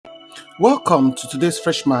Welcome to today's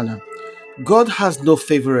Fresh Manna. God has no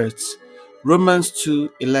favorites. Romans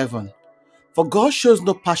 2:11. For God shows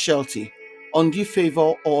no partiality, undue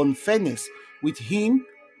favor or unfairness. With him,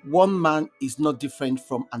 one man is not different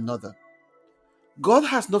from another. God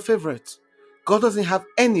has no favorites. God doesn't have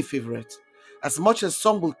any favorites. As much as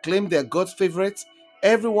some will claim they are God's favorites,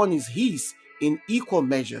 everyone is his in equal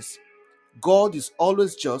measures. God is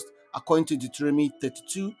always just, according to Deuteronomy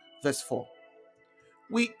 32, verse 4.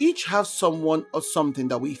 We each have someone or something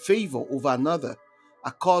that we favor over another: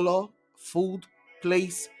 a color, food,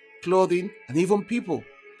 place, clothing, and even people.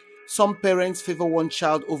 Some parents favor one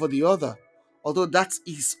child over the other, although that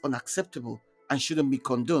is unacceptable and shouldn't be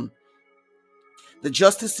condoned. The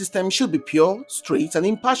justice system should be pure, straight, and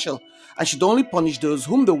impartial, and should only punish those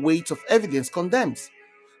whom the weight of evidence condemns.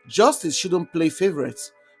 Justice shouldn't play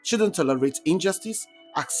favorites, shouldn't tolerate injustice,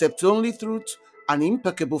 accept only truth and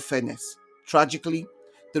impeccable fairness. Tragically,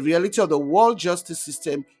 the reality of the world justice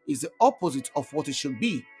system is the opposite of what it should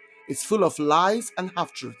be. It's full of lies and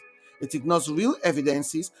half truth. It ignores real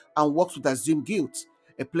evidences and works with assumed guilt.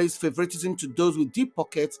 It plays favoritism to those with deep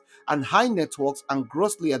pockets and high networks and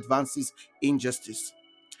grossly advances injustice.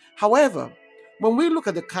 However, when we look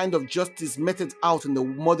at the kind of justice meted out in the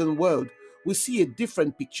modern world, we see a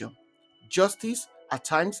different picture. Justice, at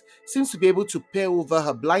times, seems to be able to peer over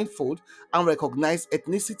her blindfold and recognize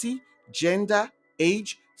ethnicity, gender,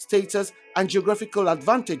 age, status, and geographical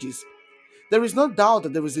advantages. There is no doubt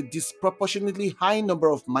that there is a disproportionately high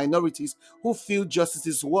number of minorities who feel justice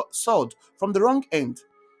is sought from the wrong end,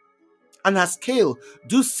 and her scale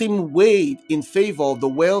do seem weighed in favor of the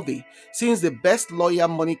wealthy, since the best lawyer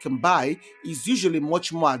money can buy is usually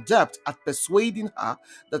much more adept at persuading her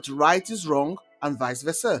that right is wrong and vice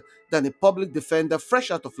versa than a public defender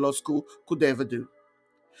fresh out of law school could ever do.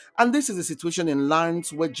 And this is the situation in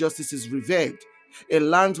lands where justice is revered.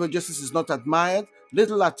 In lands where justice is not admired,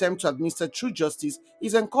 little attempt to administer true justice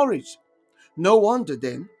is encouraged. No wonder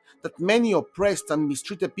then that many oppressed and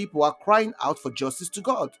mistreated people are crying out for justice to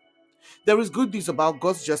God. There is good news about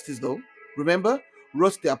God's justice though. Remember,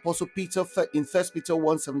 wrote the Apostle Peter in 1 Peter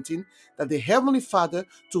 1:17, that the Heavenly Father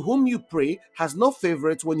to whom you pray has no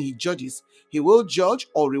favorites when he judges. He will judge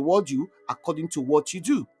or reward you according to what you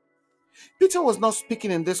do. Peter was not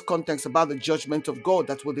speaking in this context about the judgment of God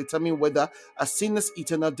that will determine whether a sinner's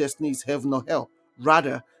eternal destiny is heaven or hell.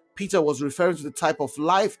 Rather, Peter was referring to the type of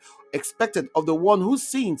life expected of the one whose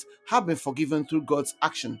sins have been forgiven through God's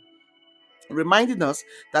action, reminding us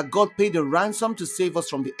that God paid a ransom to save us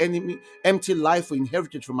from the empty life we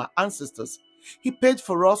inherited from our ancestors. He paid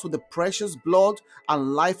for us with the precious blood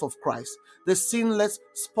and life of Christ, the sinless,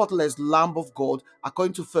 spotless Lamb of God,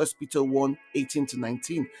 according to 1 Peter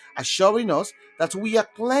 1:18-19, assuring us that we are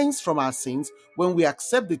cleansed from our sins when we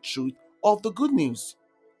accept the truth of the good news.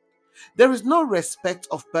 There is no respect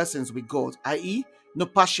of persons with God, i.e., no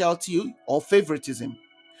partiality or favoritism.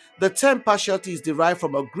 The term partiality is derived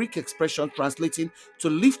from a Greek expression translating to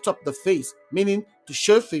lift up the face, meaning to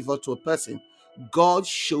show favor to a person. God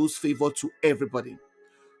shows favor to everybody.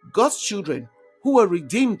 God's children, who were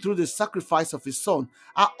redeemed through the sacrifice of his son,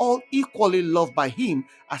 are all equally loved by him,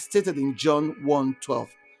 as stated in John 1:12.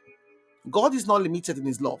 God is not limited in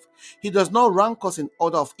his love. He does not rank us in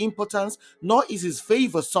order of importance, nor is his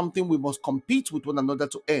favor something we must compete with one another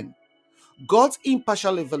to earn. God's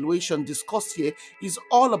impartial evaluation discussed here is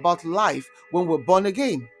all about life when we're born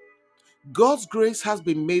again. God's grace has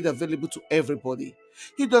been made available to everybody.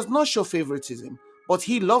 He does not show favoritism, but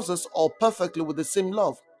he loves us all perfectly with the same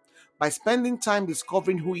love. By spending time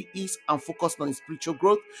discovering who he is and focusing on his spiritual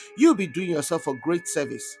growth, you'll be doing yourself a great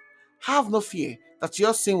service. Have no fear that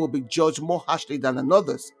your sin will be judged more harshly than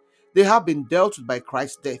another's. They have been dealt with by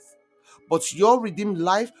Christ's death. But your redeemed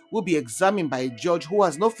life will be examined by a judge who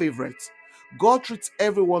has no favorites. God treats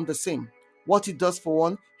everyone the same. What he does for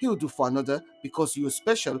one, he will do for another, because you are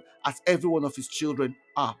special as every one of his children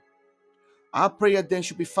are. Our prayer then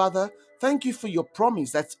should be, Father, thank you for your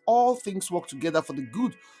promise that all things work together for the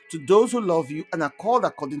good to those who love you and are called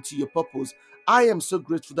according to your purpose. I am so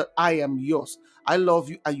grateful that I am yours. I love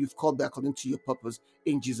you and you've called me according to your purpose.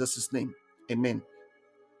 In Jesus' name, amen.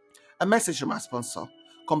 A message from our sponsor,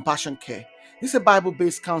 Compassion Care. This is a Bible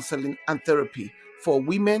based counseling and therapy for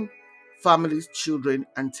women, families, children,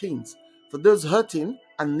 and teens. For those hurting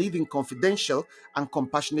and needing confidential and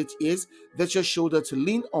compassionate ears, virtual shoulder to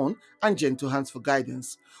lean on, and gentle hands for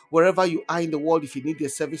guidance. Wherever you are in the world, if you need their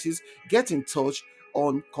services, get in touch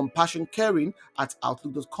on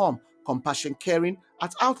compassioncaring@outlook.com,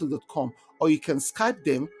 or you can Skype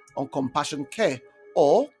them on Compassion Care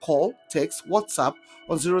or call, text, WhatsApp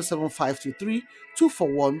on 07523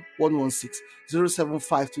 241 116.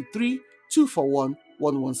 07523 241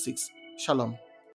 116. Shalom.